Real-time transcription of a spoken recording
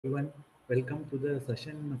everyone. Welcome to the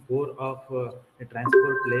session 4 of a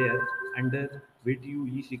transport layer under VTU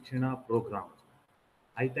e-Shikshana program.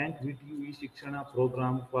 I thank VTU e-Shikshana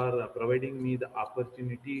program for providing me the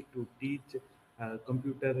opportunity to teach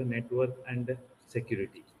computer network and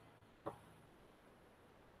security.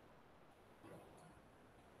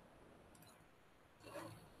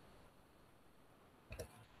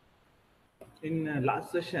 In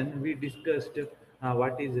last session, we discussed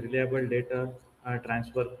what is reliable data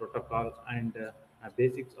transfer protocol and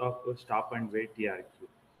basics of stop and wait ARQ.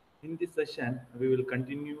 In this session, we will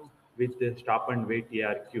continue with the stop and wait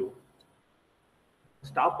ARQ.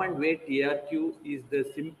 Stop and wait ARQ is the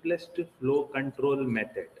simplest flow control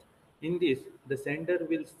method. In this, the sender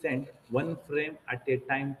will send one frame at a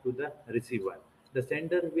time to the receiver. The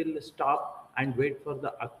sender will stop and wait for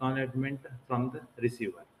the acknowledgement from the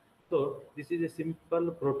receiver. So this is a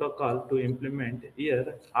simple protocol to implement.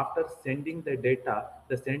 Here, after sending the data,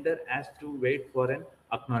 the sender has to wait for an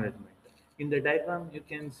acknowledgement. In the diagram, you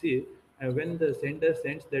can see when the sender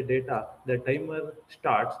sends the data, the timer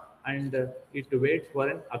starts and it waits for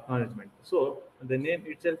an acknowledgement. So the name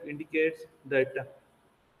itself indicates that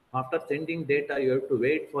after sending data, you have to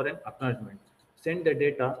wait for an acknowledgement. Send the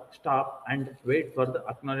data, stop, and wait for the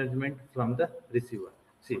acknowledgement from the receiver.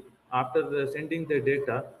 See, after sending the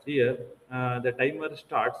data, here the timer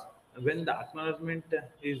starts. When the acknowledgement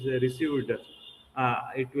is received,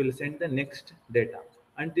 it will send the next data.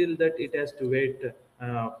 Until that, it has to wait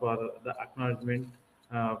for the acknowledgement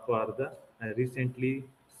for the recently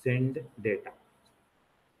sent data.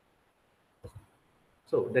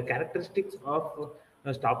 So the characteristics of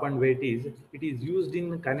stop and wait is it is used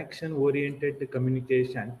in connection oriented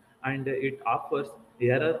communication and it offers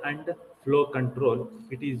error and flow control.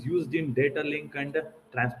 It is used in data link and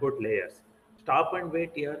transport layers. Stop and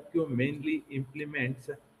wait ARQ mainly implements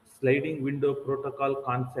sliding window protocol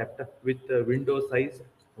concept with window size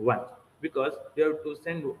 1 because you have to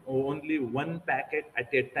send only one packet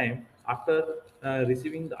at a time. After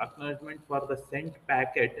receiving the acknowledgement for the sent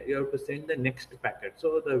packet, you have to send the next packet.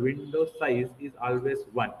 So the window size is always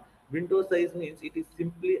 1. Window size means it is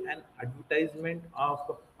simply an advertisement of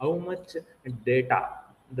how much data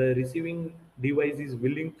the receiving device is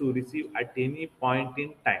willing to receive at any point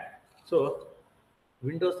in time. So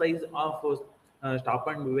window size of stop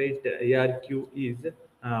and wait ARQ is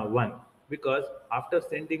 1 because after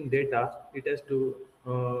sending data, it has to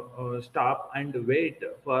stop and wait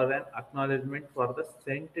for an acknowledgement for the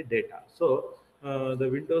sent data. So the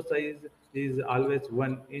window size is always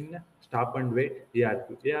 1 in stop and wait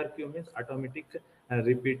ARQ. ARQ means automatic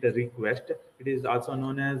repeat request. It is also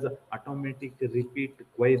known as automatic repeat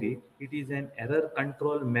query. It is an error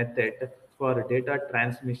control method for data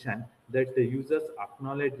transmission that uses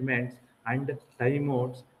acknowledgements and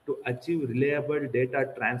timeouts to achieve reliable data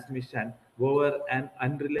transmission over an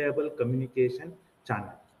unreliable communication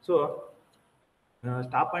channel. So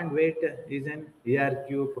stop and wait is an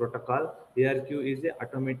ARQ protocol. ARQ is a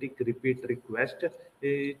automatic repeat request.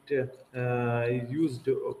 It is used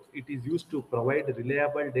to provide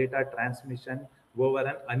reliable data transmission over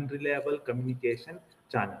an unreliable communication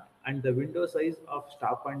channel. And the window size of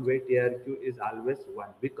stop and wait ARQ is always 1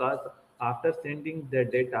 because after sending the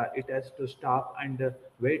data, it has to stop and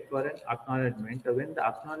wait for an acknowledgement. When the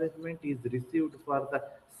acknowledgement is received for the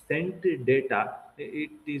sent data,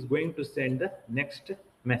 it is going to send the next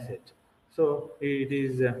message. So it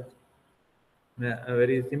is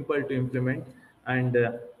very simple to implement and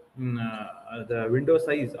the window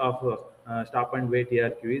size of stop and wait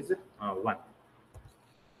ARQ is 1.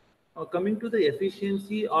 Coming to the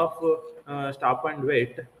efficiency of stop and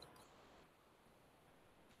wait,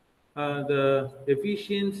 the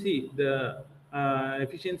efficiency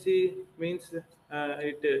means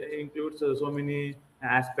it includes so many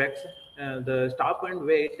aspects. The stop and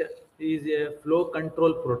wait is a flow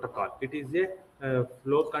control protocol. It is a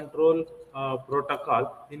flow control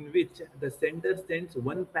protocol in which the sender sends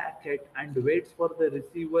one packet and waits for the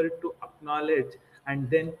receiver to acknowledge, and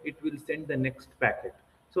then it will send the next packet.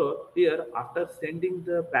 So here, after sending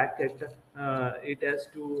the packet, it has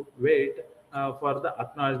to wait for the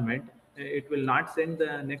acknowledgement. It will not send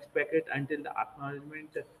the next packet until the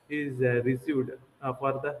acknowledgement is received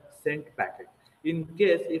for the sent packet. In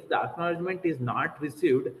case if the acknowledgement is not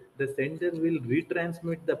received, the sender will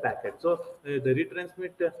retransmit the packet. So the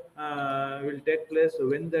retransmit will take place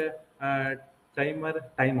when the timer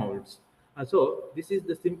timeouts. So this is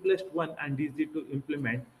the simplest one and easy to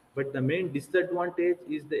implement. But the main disadvantage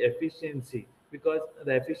is the efficiency because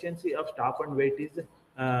the efficiency of stop and wait is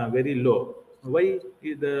very low. Why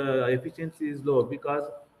the efficiency is low? Because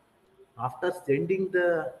After sending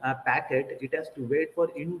the packet, it has to wait for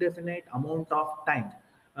indefinite amount of time.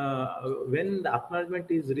 When the acknowledgement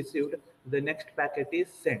is received, the next packet is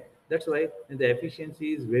sent. That's why the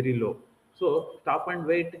efficiency is very low. So stop and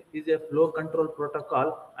wait is a flow control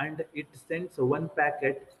protocol, and it sends one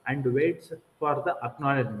packet and waits for the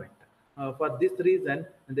acknowledgement. For this reason,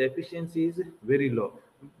 the efficiency is very low,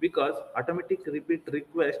 because automatic repeat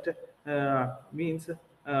request means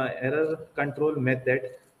error control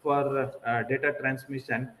method for data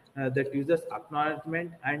transmission that uses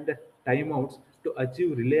acknowledgement and timeouts to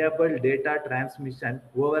achieve reliable data transmission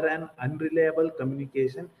over an unreliable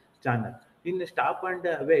communication channel. In stop and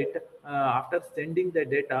wait, after sending the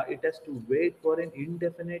data, it has to wait for an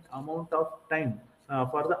indefinite amount of time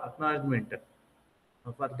for the acknowledgement.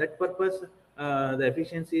 For that purpose, the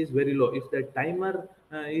efficiency is very low. If the timer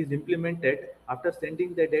is implemented after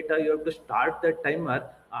sending the data, you have to start the timer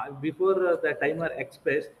before the timer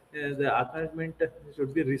expires. The acknowledgement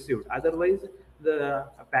should be received. Otherwise, the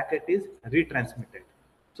packet is retransmitted.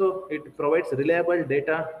 So it provides reliable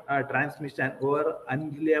data transmission over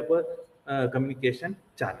unreliable communication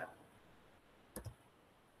channel.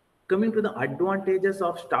 Coming to the advantages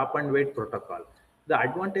of stop and wait protocol. The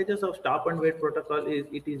advantages of stop and wait protocol is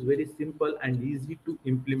it is very simple and easy to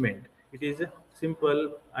implement. It is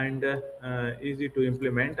simple and easy to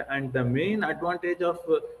implement, and the main advantage of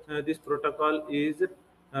this protocol is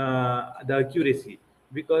the accuracy,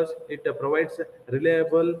 because it provides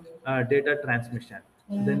reliable data transmission.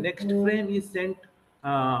 The next frame is sent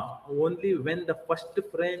only when the first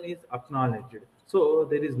frame is acknowledged. So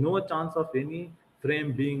there is no chance of any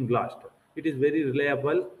frame being lost. It is very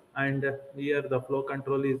reliable, and here the flow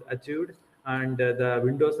control is achieved, and the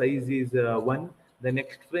window size is 1. The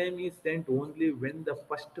next frame is sent only when the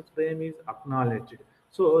first frame is acknowledged.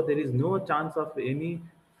 So there is no chance of any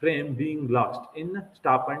frame being lost in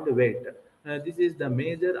stop and wait. This is the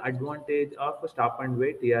major advantage of stop and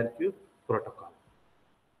wait ARQ protocol.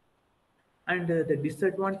 And the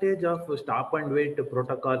disadvantage of stop and wait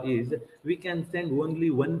protocol is we can send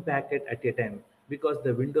only one packet at a time, because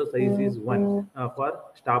the window size is one for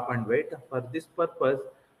stop and wait. For this purpose,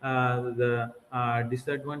 the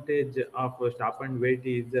disadvantage of stop and wait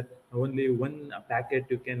is only one packet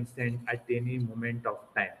you can send at any moment of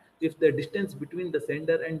time. If the distance between the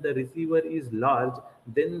sender and the receiver is large,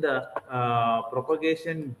 then the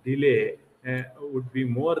propagation delay would be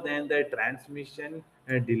more than the transmission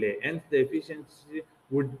delay. Hence, the efficiency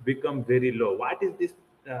would become very low. What is this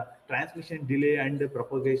transmission delay and the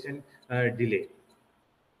propagation delay?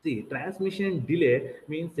 See, transmission delay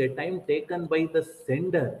means the time taken by the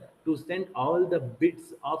sender to send all the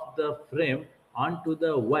bits of the frame onto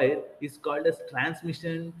the wire is called as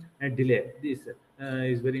transmission delay. This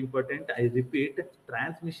is very important. I repeat,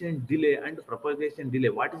 transmission delay and propagation delay.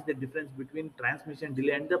 What is the difference between transmission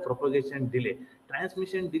delay and the propagation delay?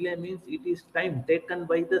 Transmission delay means it is time taken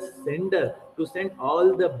by the sender to send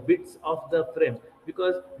all the bits of the frame,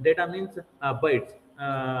 because data means bytes,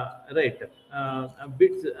 right?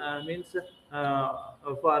 Bits means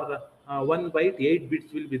for 1 byte 8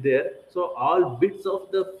 bits will be there, so all bits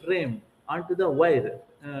of the frame onto the wire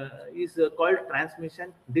is called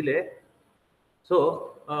transmission delay.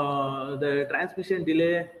 So the transmission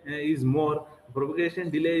delay is more, propagation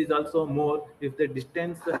delay is also more if the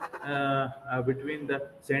distance between the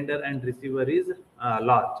sender and receiver is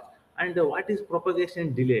large. And what is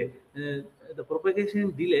propagation delay? The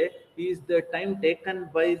propagation delay is the time taken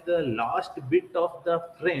by the last bit of the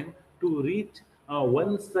frame to reach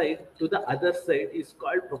one side to the other side is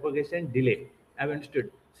called propagation delay. I've understood.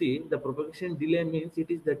 See, the propagation delay means it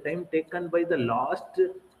is the time taken by the last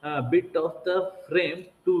bit of the frame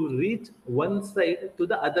to reach one side to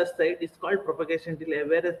the other side is called propagation delay,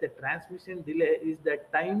 whereas the transmission delay is the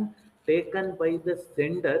time taken by the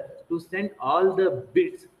sender to send all the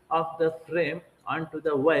bits of the frame onto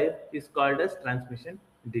the wire is called as transmission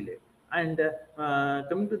delay. And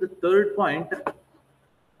coming to the third point,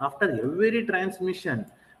 after every transmission,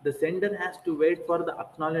 the sender has to wait for the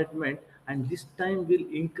acknowledgement, and this time will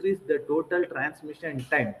increase the total transmission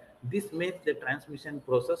time. This makes the transmission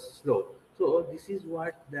process slow. So this is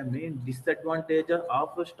what the main disadvantage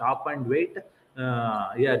of a stop and wait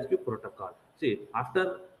ARQ protocol. See,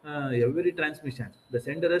 after every transmission, the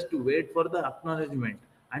sender has to wait for the acknowledgement,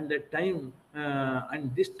 and the time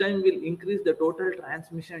and this time will increase the total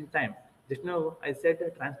transmission time. Just now I said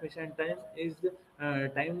the transmission time is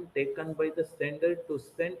time taken by the sender to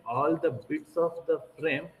send all the bits of the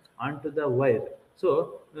frame onto the wire.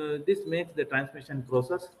 So this makes the transmission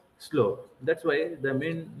process slow. That's why the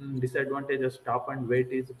main disadvantage of stop and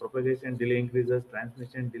wait is propagation delay increases,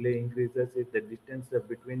 transmission delay increases if the distance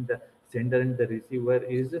between the sender and the receiver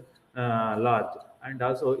is large, and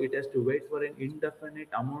also it has to wait for an indefinite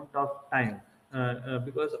amount of time.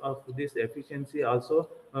 Because of this, efficiency also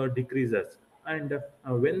decreases. And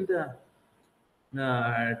when the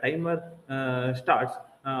timer starts,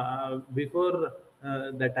 before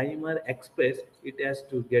the timer expires, it has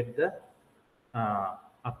to get the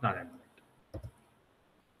acknowledgement.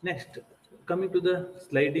 Next, coming to the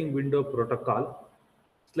sliding window protocol.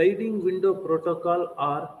 Sliding window protocol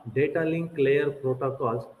are data link layer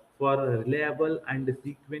protocols for reliable and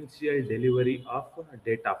sequential delivery of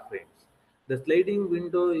data frames. The sliding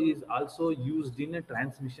window is also used in a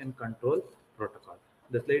transmission control protocol.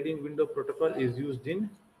 The sliding window protocol is used in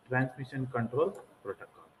transmission control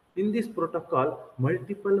protocol. In this protocol,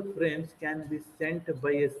 multiple frames can be sent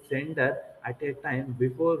by a sender at a time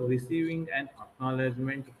before receiving an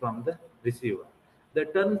acknowledgement from the receiver. The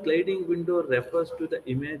term sliding window refers to the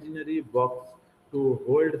imaginary box to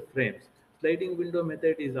hold frames. Sliding window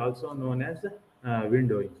method is also known as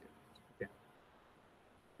windowing. Okay.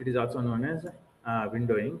 It is also known as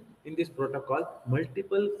windowing. In this protocol,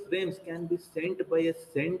 multiple frames can be sent by a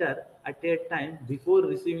sender at a time before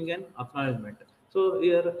receiving an acknowledgement. So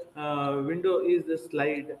here, window is the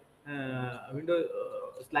slide. Window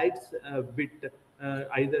slides a bit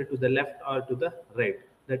either to the left or to the right.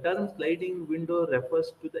 The term sliding window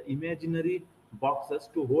refers to the imaginary boxes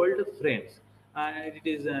to hold frames, and it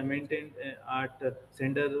is maintained at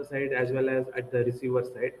sender side as well as at the receiver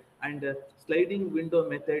side. And sliding window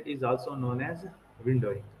method is also known as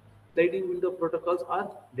windowing. Sliding window protocols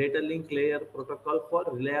are data link layer protocol for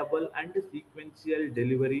reliable and sequential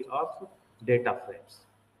delivery of data frames.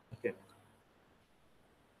 Okay.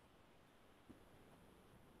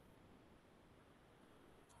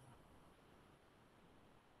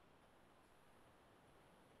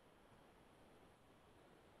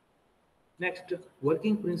 Next,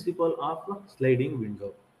 working principle of sliding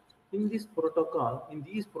window. In these protocols,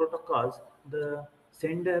 the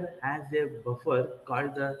sender has a buffer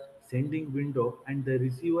called the sending window, and the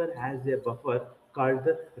receiver has a buffer called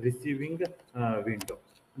the receiving window.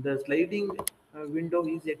 The sliding window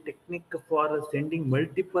is a technique for sending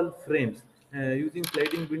multiple frames. Using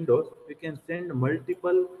sliding window, we can send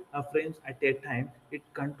multiple frames at a time. It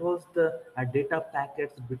controls the data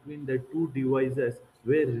packets between the two devices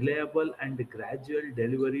where reliable and gradual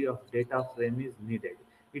delivery of data frame is needed.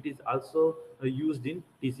 It is also used in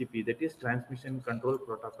TCP, that is Transmission Control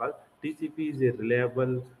Protocol. TCP is a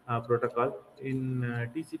reliable protocol. In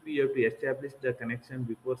TCP, you have to establish the connection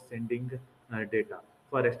before sending data.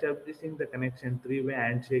 For establishing the connection, three-way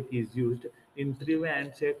handshake is used. In three-way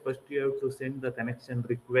handshake, first you have to send the connection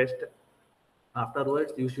request.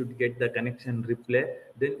 Afterwards, you should get the connection replay.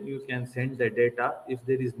 Then you can send the data. If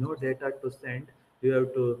there is no data to send, you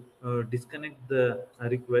have to disconnect the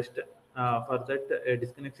request. For that, a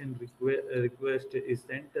disconnection request is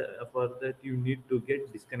sent. For that, you need to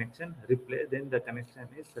get disconnection replay. Then the connection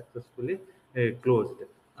is successfully closed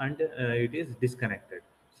and it is disconnected.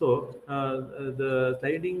 So, the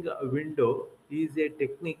sliding window is a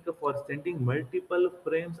technique for sending multiple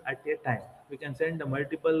frames at a time. We can send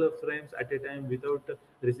multiple frames at a time without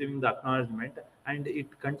receiving the acknowledgement, and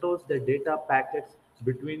it controls the data packets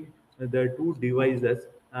between the two devices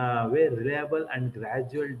where reliable and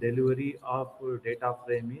gradual delivery of data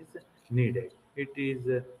frame is needed. It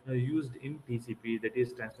is used in TCP, that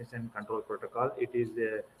is Transmission Control Protocol. It is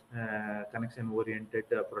a connection-oriented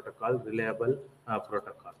protocol, reliable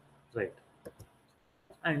protocol, right?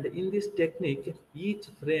 And in this technique, each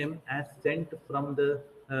frame is sent from the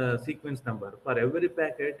sequence number. For every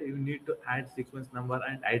packet, you need to add sequence number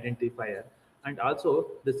and identifier. And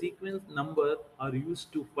also, the sequence number are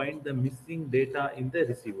used to find the missing data in the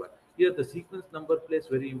receiver. Here, the sequence number plays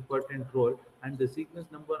very important role, and the sequence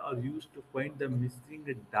number are used to find the missing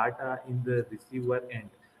data in the receiver end.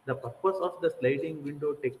 The purpose of the sliding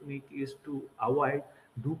window technique is to avoid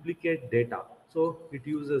duplicate data. So it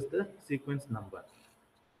uses the sequence number.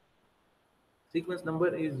 Sequence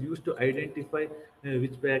number is used to identify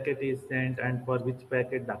which packet is sent and for which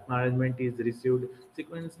packet the acknowledgement is received.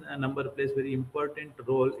 Sequence number plays very important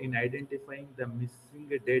role in identifying the missing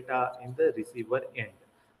data in the receiver end.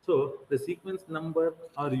 So the sequence number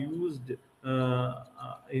are used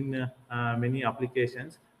in many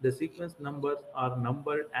applications. The sequence numbers are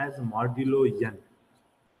numbered as modulo n.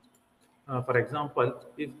 For example,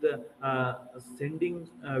 if the sending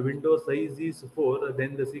window size is 4,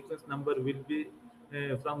 then the sequence number will be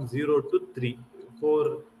from 0 to 3.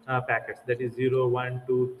 4 packets, that is 0 1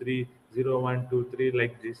 2 3 0 1 2 3,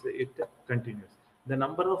 like this it continues. The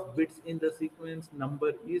number of bits in the sequence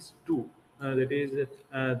number is 2, that is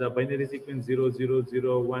the binary sequence 0 0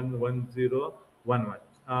 0 1 1 0 1 1,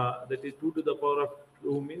 that is 2 to the power of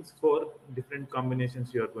 2 means 4 different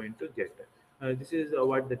combinations you are going to get. This is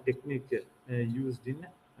what the technique used in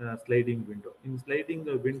sliding window. In sliding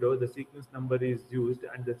window, the sequence number is used,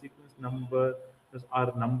 and the sequence numbers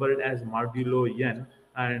are numbered as modulo n.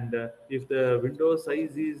 And if the window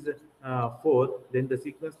size is 4, then the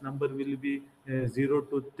sequence number will be 0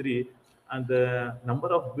 to 3, and the number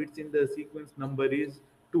of bits in the sequence number is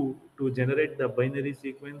 2 to generate the binary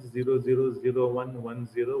sequence 0 0 0 1 1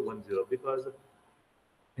 0 1 0, because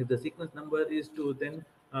if the sequence number is 2, then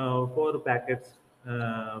 4 packets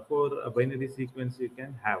for a binary sequence you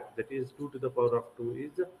can have. That is 2 to the power of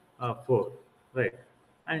 2 is 4, right?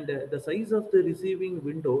 And the size of the receiving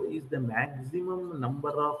window is the maximum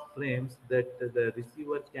number of frames that the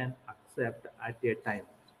receiver can accept at a time.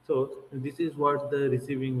 So this is what the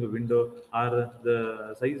receiving window, or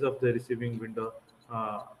the size of the receiving window,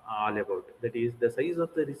 all about. That is the size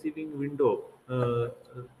of the receiving window.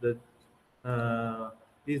 The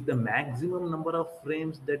is the maximum number of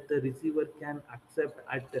frames that the receiver can accept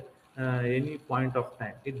at any point of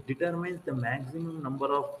time. It determines the maximum number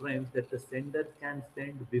of frames that the sender can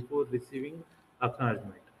send before receiving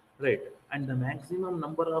acknowledgement, right? And the maximum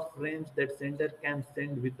number of frames that sender can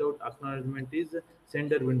send without acknowledgement is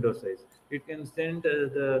sender window size. It can send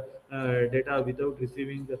the data without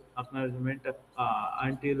receiving acknowledgement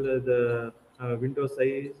until the window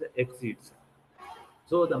size exceeds.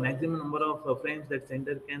 So the maximum number of frames that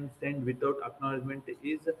sender can send without acknowledgement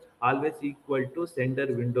is always equal to sender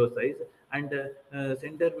window size, and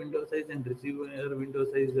sender window size and receiver window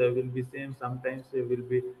size will be same. Sometimes there will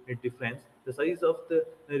be a difference. The size of the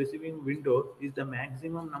receiving window is the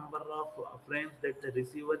maximum number of frames that the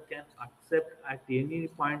receiver can accept at any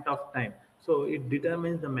point of time. So it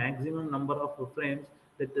determines the maximum number of frames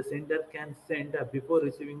that the sender can send before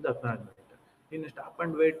receiving the acknowledgement. In stop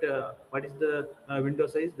and wait, what is the window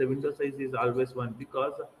size? The window size is always 1,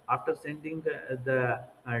 because after sending the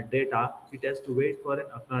data, it has to wait for an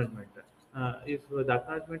acknowledgement. If the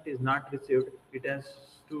acknowledgement is not received, it has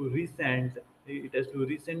to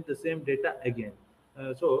resend the same data again.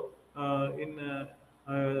 In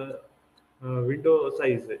window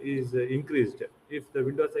size is increased. If the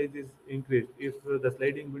window size is increased, if the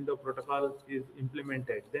sliding window protocol is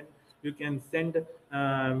implemented, then you can send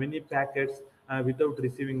many packets without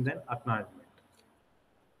receiving the acknowledgement.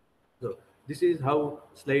 So this is how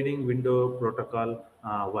sliding window protocol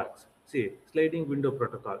works. See, sliding window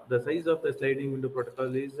protocol. The size of the sliding window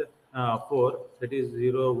protocol is 4, that is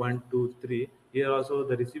 0 1 2 3. Here also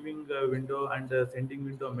the receiving window and the sending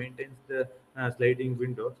window maintains the sliding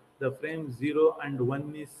window. The frame 0 and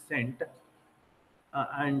 1 is sent,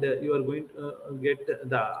 and you are going to get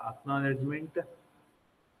the acknowledgement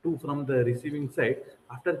 2 from the receiving side.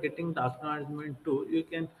 After getting the acknowledgement 2, you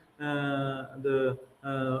can the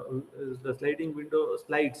sliding window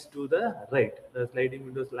slides to the right. The sliding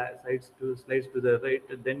window slides to the right.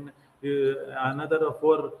 Then another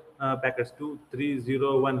 4 packets, 2 3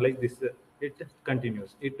 0 1, like this. It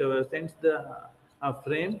continues. It sends the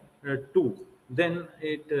frame 2. Then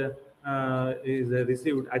it is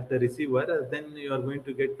received at the receiver. Then you are going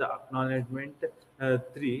to get the acknowledgement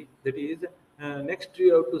 3. That is next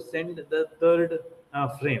you have to send the third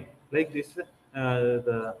frame, like this.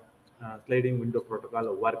 The sliding window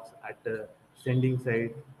protocol works at the sending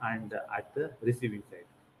side and at the receiving side.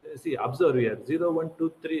 See, observe here, 0 1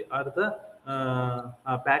 2 3 are the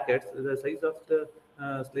packets. The size of the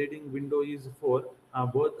sliding window is 4,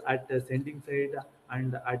 both at the sending side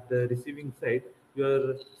and at the receiving side. You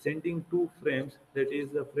are sending 2 frames, that is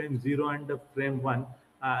frame 0 and frame 1.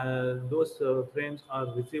 Those frames are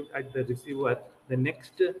received at the receiver. The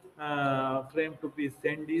next frame to be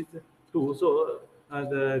sent is 2. So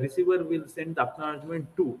the receiver will send the acknowledgement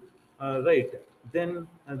 2, right? Then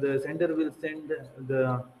the sender will send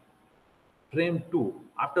the frame 2.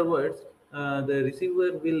 Afterwards, the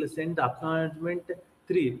receiver will send the acknowledgement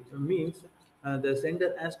 3, means the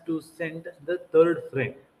sender has to send the third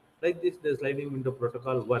frame. Like this, the sliding window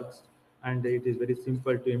protocol works, and it is very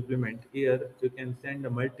simple to implement. Here, you can send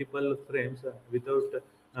multiple frames without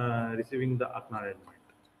receiving the acknowledgement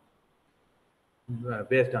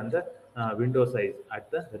based on the window size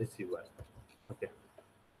at the receiver. Okay.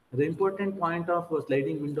 The important point of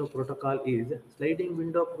sliding window protocol is sliding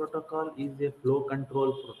window protocol is a flow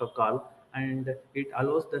control protocol and it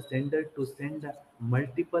allows the sender to send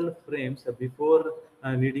multiple frames before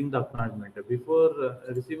needing the acknowledgement. Before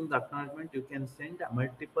receiving the acknowledgement, you can send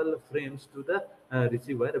multiple frames to the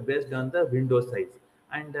receiver based on the window size,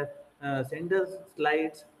 and sender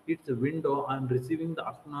slides its window on receiving the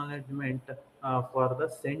acknowledgement for the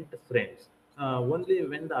sent frames. Only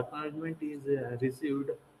when the acknowledgement is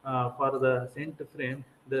received for the sent frame,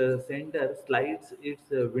 the sender slides its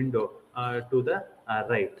window to the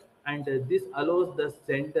right, and this allows the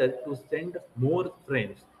sender to send more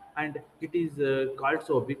frames. And it is called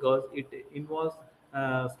so because it involves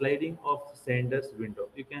sliding of sender's window.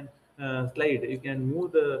 You can you can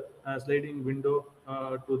move the sliding window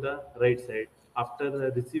to the right side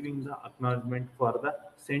after receiving the acknowledgement for the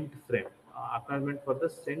sent frame, acknowledgement for the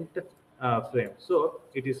sent frame. So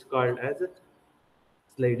it is called as a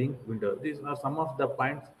sliding window. These are some of the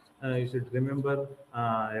points you should remember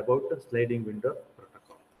about the sliding window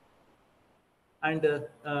protocol. And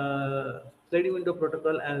sliding window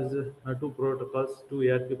protocol has two protocols, two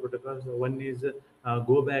ARQ protocols. One is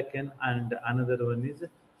go back and another one is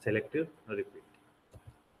selective repeat.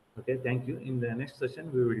 Okay, thank you. In the next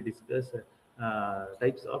session, we will discuss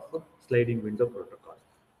types of sliding window protocol.